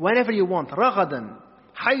 whenever you want. رغدا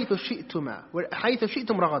حيث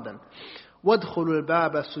شئتم رغدا وادخلوا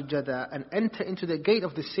الباب سجدا, and enter into the gate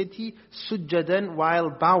of the city سجدا, while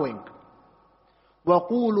bowing.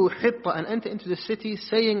 وقولوا حطة, and enter into the city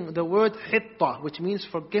saying the word حطة, which means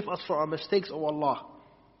forgive us for our mistakes, O Allah.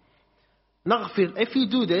 نغفر, if you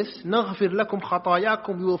do this, نغفر لكم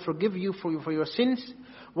خطاياكم, we will forgive you for your sins.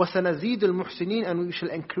 وسنزيد المحسنين, and we shall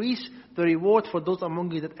increase the reward for those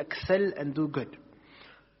among you that excel and do good.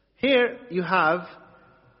 Here you have,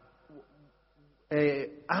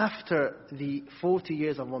 after the 40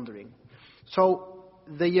 years of wandering. So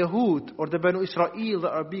the Yahud, or the Banu Israel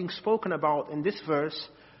that are being spoken about in this verse,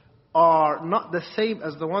 are not the same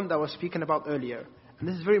as the one that was spoken about earlier. And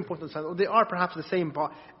this is very important. They are perhaps the same,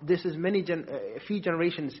 but this is a few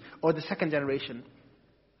generations, or the second generation.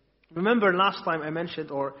 Remember last time I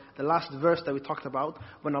mentioned, or the last verse that we talked about,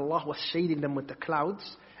 when Allah was shading them with the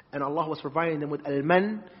clouds, and Allah was providing them with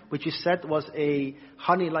al-man, which is said was a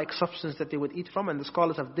honey-like substance that they would eat from, and the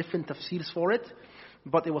scholars have different tafsirs for it,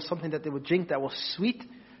 but it was something that they would drink that was sweet,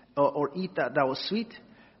 or eat that was sweet.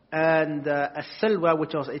 And as-salwa,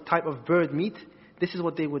 which was a type of bird meat, this is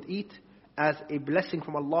what they would eat. as a blessing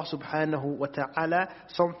from Allah subhanahu wa ta'ala,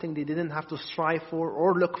 something they didn't have to strive for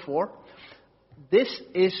or look for. This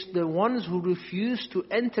is the ones who refused to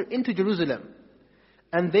enter into Jerusalem.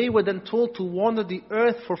 And they were then told to wander the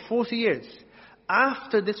earth for 40 years.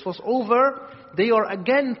 After this was over, they are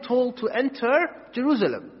again told to enter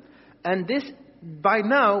Jerusalem. And this, by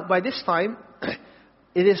this time,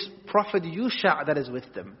 it is Prophet Yusha that is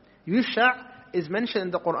with them. Yusha is mentioned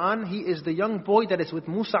in the Quran. He is the young boy that is with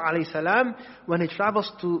Musa alayhi salam when he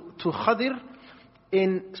travels to Khadir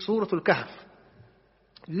in Surah Al-Kahf.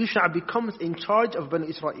 Yusha becomes in charge of Bani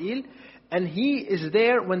Israel, and he is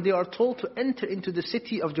there when they are told to enter into the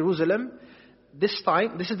city of Jerusalem. This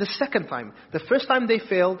is the second time. The first time they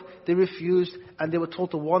failed, they refused, and they were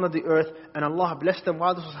told to wander the earth, and Allah blessed them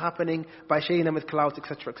while this was happening by shading them with clouds,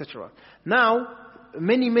 etc., etc. Now,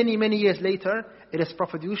 many years later, it is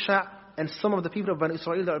Prophet Yusha and some of the people of Bani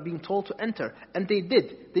Israel that are being told to enter. And they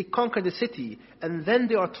did. They conquered the city. And then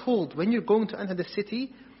they are told, when you're going to enter the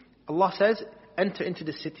city, Allah says, enter into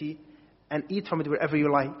the city and eat from it wherever you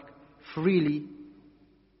like, freely.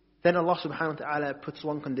 Then Allah subhanahu wa ta'ala puts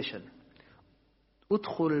one condition.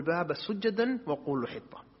 أُدْخُلُ الْبَابَ سُجَّدًا وَقُولُ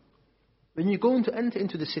حِطَّةً. When you're going to enter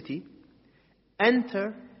into the city,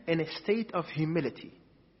 enter in a state of humility.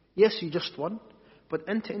 Yes, you just won, but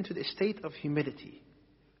enter into the state of humility.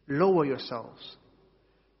 Lower yourselves.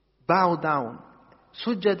 Bow down.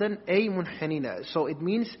 Sujjadan ay munhanina. So it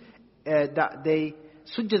means that they...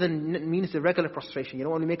 Sujjadan means the regular prostration. You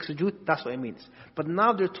don't want to make sujood, that's what it means. But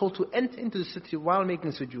now they're told to enter into the city while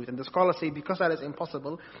making sujood. And the scholars say because that is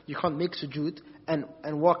impossible, you can't make sujood and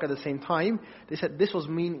walk at the same time. They said this was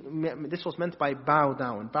meant by bow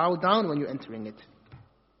down. Bow down when you're entering it.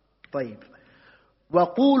 طيب.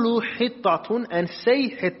 وَقُولُوا حِطَّةٌ, and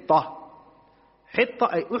say حِطَّة.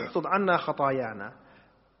 حِطَّة أي احْطُضْ عَنَّا خَطَايَانَا.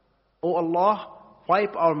 O Allah,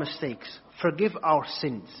 wipe our mistakes. Forgive our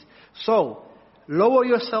sins. So, lower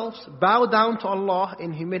yourselves, bow down to Allah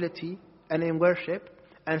in humility and in worship,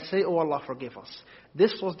 and say, Oh Allah, forgive us.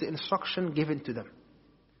 This was the instruction given to them.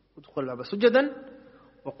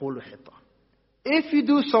 If you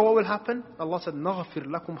do so, what will happen? Allah said, نَغْفِرْ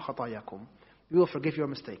لَكُمْ خَطَايَاكُمْ. We will forgive your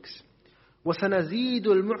mistakes. وَسَنَزِيدُ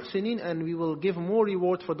الْمُحْسِنِينَ, and we will give more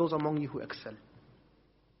reward for those among you who excel.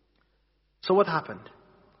 So what happened?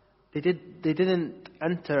 They didn't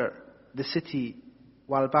enter the city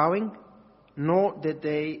while bowing, nor did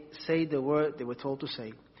they say the word they were told to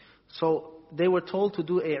say. So they were told to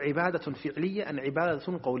do a ibadatun fi'liya and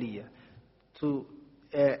ibadatun qawliya. To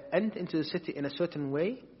enter into the city in a certain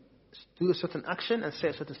way, do a certain action and say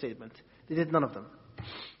a certain statement. They did none of them.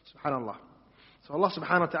 Subhanallah. So Allah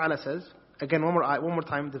subhanahu wa ta'ala says, again one more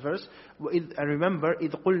time the verse, and remember,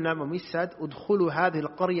 إِذْ قُلْنَا, when we said, أُدْخُلُوا هَذِهِ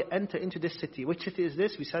الْقَرْيَةِ, enter into this city. Which city is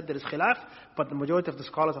this? We said there is khilaf, but the majority of the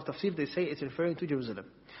scholars of tafsir, they say it's referring to Jerusalem.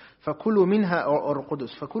 فَكُلُوا مِنْهَا or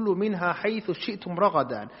Qudus. فَكُلُوا مِنْهَا حَيْثُ شِئْتُمْ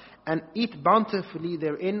رَغَدًا, and eat bountifully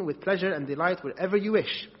therein with pleasure and delight wherever you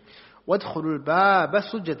wish. وَادْخُلُوا الْبَابَ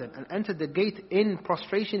سُجَّدًا, and enter the gate in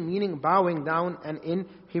prostration, meaning bowing down and in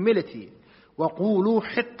humility. وَقُولُوا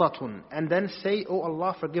حِطَّةٌ, and then say, Oh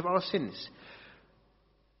Allah, forgive our sins.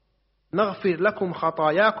 نَغْفِرْ لَكُمْ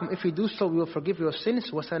خَطَايَاكُمْ, if you do so, we will forgive your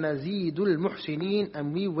sins. وَسَنَزِيدُ الْمُحْسِنِينَ,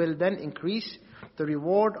 and we will then increase the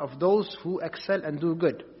reward of those who excel and do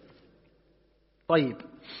good. طيب.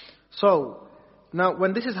 So, now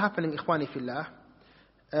when this is happening, إخواني في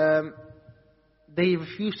الله, they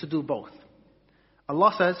refuse to do both.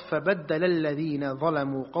 Allah says, فَبَدَّلَ الَّذِينَ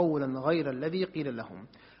ظَلَمُوا قَوْلًا غَيْرَ الَّذِي قِيلَ لَهُمْ.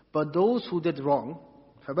 But those who did wrong,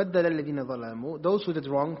 فَبَدَّلَ الَّذِينَ ظَلَمُوا, those who did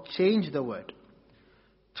wrong, changed the word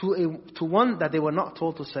to one that they were not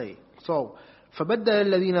told to say. So, فَبَدَّلَ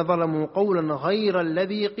الَّذِينَ ظَلَمُوا قَوْلًا غَيْرَ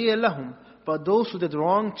الَّذِي قِيلَ لَهُمْ. But those who did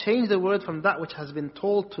wrong, changed the word from that which has been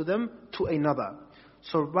told to them to another.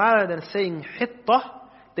 So rather than saying حِطَّة,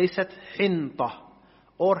 they said حِنْطَة,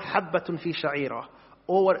 or حَبَّةٌ فِي شَعِيرَةٍ,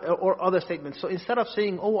 or other statements. So instead of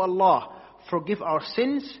saying, Oh Allah, forgive our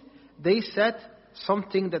sins, they said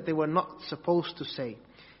something that they were not supposed to say.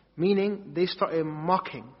 Meaning, they started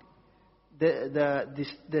mocking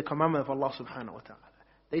the commandment of Allah subhanahu wa ta'ala.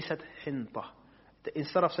 They said hinta.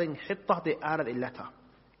 Instead of saying hitta, they added a letter.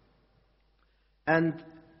 And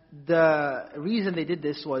the reason they did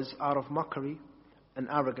this was out of mockery and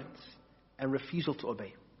arrogance and refusal to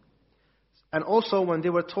obey. And also when they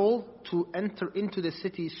were told to enter into the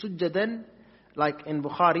city sujjadan, like in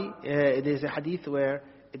Bukhari, there's a hadith where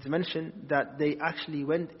it's mentioned that they actually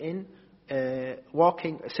went in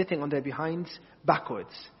sitting on their behinds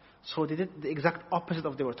backwards. So they did the exact opposite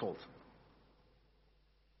of what they were told.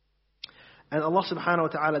 And Allah subhanahu wa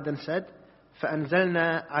ta'ala then said,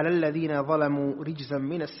 فأنزلنا على الذين ظلموا رجزا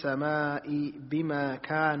من السماء بما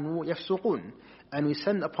كانوا يفسقون. And we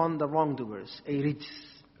send upon the wrongdoers a rijz.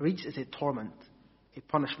 Rijz is a torment, a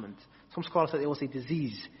punishment. Some scholars said it was a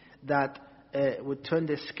disease that would turn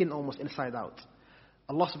their skin almost inside out.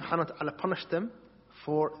 Allah subhanahu wa ta'ala punished them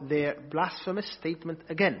for their blasphemous statement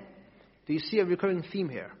again. Do you see a recurring theme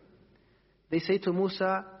here? They say to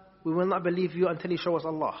Musa, we will not believe you until you show us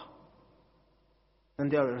Allah.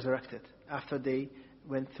 And they are resurrected after they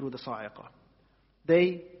went through the sa'iqah.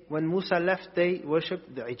 When Musa left, they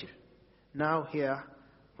worshipped the ijl. Now here,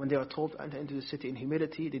 when they are told to enter into the city in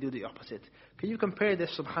humility, they do the opposite. Can you compare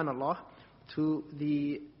this, subhanallah, to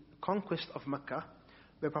the conquest of Mecca,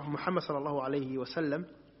 where Prophet Muhammad sallallahu alayhi wa sallam,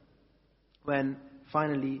 when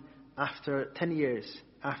finally, after 10 years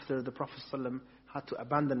after the Prophet sallam had to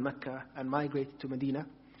abandon Mecca and migrate to Medina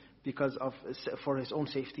for his own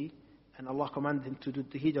safety, and Allah commanded him to do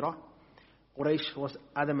the hijrah, Quraysh was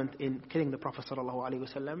adamant in killing the Prophet sallallahu alaihi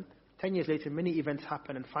wasallam. 10 years later, many events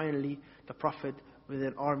happened, and finally, the Prophet, with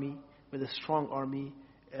an army, with a strong army,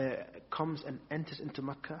 comes and enters into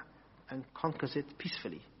Mecca and conquers it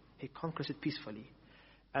peacefully. He conquers it peacefully.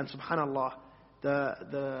 And subhanallah,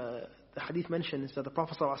 the hadith mentions that the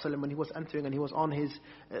Prophet sallallahu alaihi wasallam, when he was entering and he was on his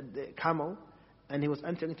camel, and he was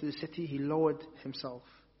entering into the city, he lowered himself.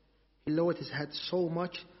 He lowered his head so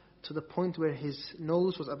much to the point where his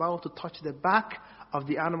nose was about to touch the back of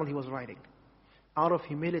the animal he was riding. Out of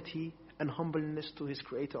humility and humbleness to his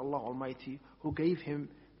Creator, Allah Almighty, who gave him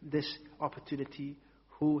this opportunity,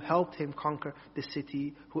 who helped him conquer the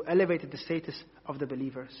city, who elevated the status of the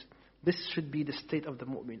believers. This should be the state of the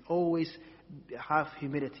mu'min. Always have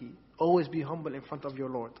humility. Always be humble in front of your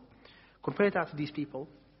Lord. Compare that to these people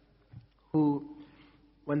who,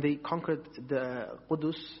 when they conquered the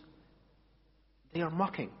Qudus, they are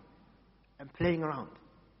mocking and playing around.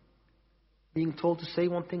 Being told to say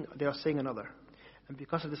one thing, they are saying another. And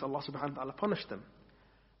because of this, Allah subhanahu wa ta'ala punished them.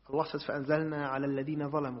 Allah says, فَأَنزَلْنَا عَلَى الَّذِينَ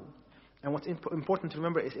ظَلَمُوا. And what's important to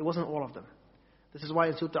remember is it wasn't all of them. This is why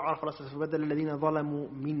in Surah Al-Araf, Allah says, فَبَدَّلَ الَّذِينَ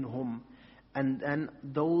ظَلَمُوا مِنْهُمْ. And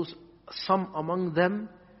those, some among them,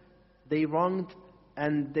 they wronged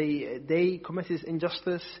and they committed this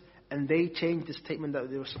injustice and they changed the statement that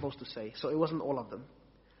they were supposed to say. So it wasn't all of them.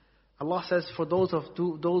 Allah says, for those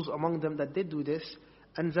among them that did do this,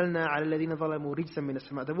 أَنزَلْنَا عَلَى الَّذِينَ ظَلَمُوا رِجْزًا مِنَ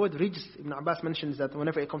السَّمَاءِ. The word rijz, Ibn Abbas mentions that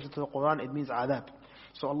whenever it comes into the Quran, it means adab.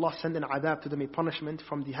 So Allah sent an adab to them, a punishment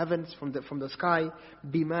from the heavens, from the sky.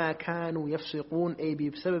 بِمَا كَانُوا يَفْسِقُونَ أي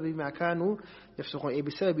بسبب ما كانوا يفسقون أي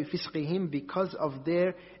بسبب فسقهم, because of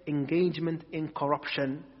their engagement in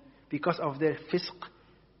corruption, because of their fisq,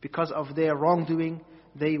 because of their wrongdoing,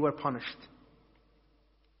 they were punished.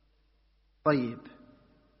 طيب.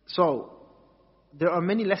 So, there are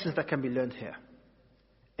many lessons that can be learned here.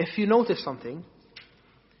 If you notice something,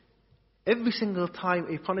 every single time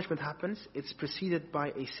a punishment happens, it's preceded by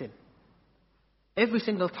a sin. Every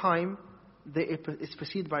single time it's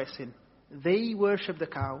preceded by a sin. They worship the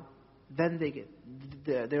cow, then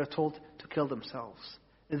they are told to kill themselves.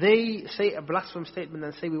 They say a blasphemous statement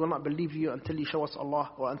and say, we will not believe you until you show us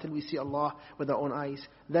Allah, or until we see Allah with our own eyes.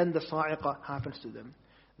 Then the sa'iqah happens to them.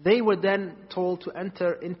 They were then told to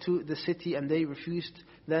enter into the city and they refused.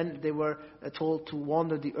 Then they were told to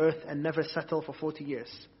wander the earth and never settle for 40 years.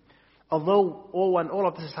 Although all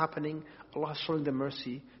of this is happening, Allah is showing them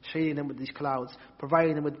mercy, shading them with these clouds,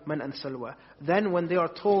 providing them with man and salwa. Then when they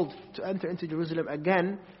are told to enter into Jerusalem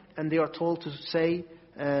again, and they are told to say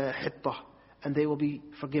hittah, and they will be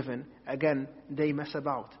forgiven, again they mess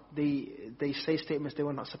about. They say statements they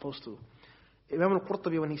were not supposed to. Imam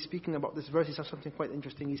al-Qurtubi, when he's speaking about this verse, he says something quite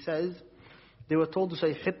interesting. He says, they were told to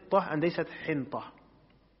say hittah, and they said hinta,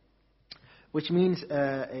 which means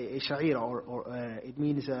a sha'ira, or it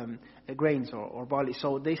means grains or barley.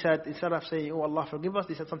 So they said, instead of saying, oh Allah forgive us,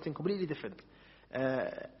 they said something completely different.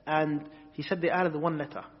 And he said they added one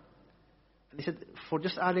letter. And he said, for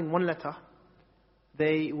just adding one letter,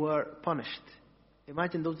 they were punished.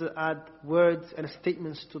 Imagine those that add words and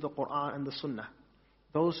statements to the Quran and the Sunnah.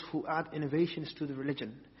 Those who add innovations to the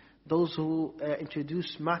religion. Those who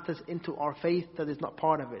introduce matters into our faith that is not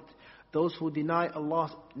part of it. Those who deny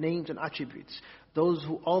Allah's names and attributes. Those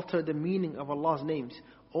who alter the meaning of Allah's names.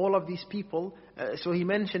 All of these people, so he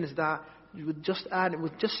mentions that with just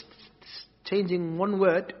changing one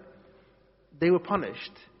word, they were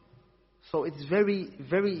punished. So it's very,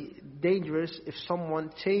 very dangerous if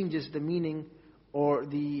someone changes the meaning or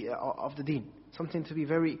of the deen. Something to be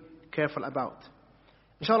very careful about.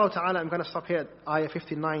 Inshallah ta'ala, I'm going to stop here at ayah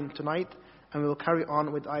 59 tonight, and we will carry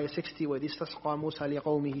on with ayah 60, وَإِذِ اسْتَسْقَى مُوسَى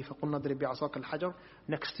لِقَوْمِهِ فَقُلْنَا اضْرِبْ بِعَصَاكَ الْحَجَرَ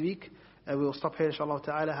next week. We will stop here inshallah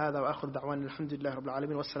ta'ala. هذا وآخر دعوانا الحمد لله رب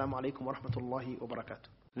العالمين والسلام عليكم ورحمة الله وبركاته.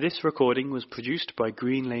 This recording was produced by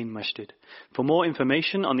Green Lane Masjid. For more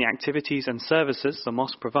information on the activities and services the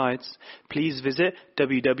mosque provides, please visit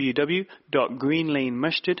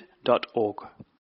www.greenlanemasjid.org.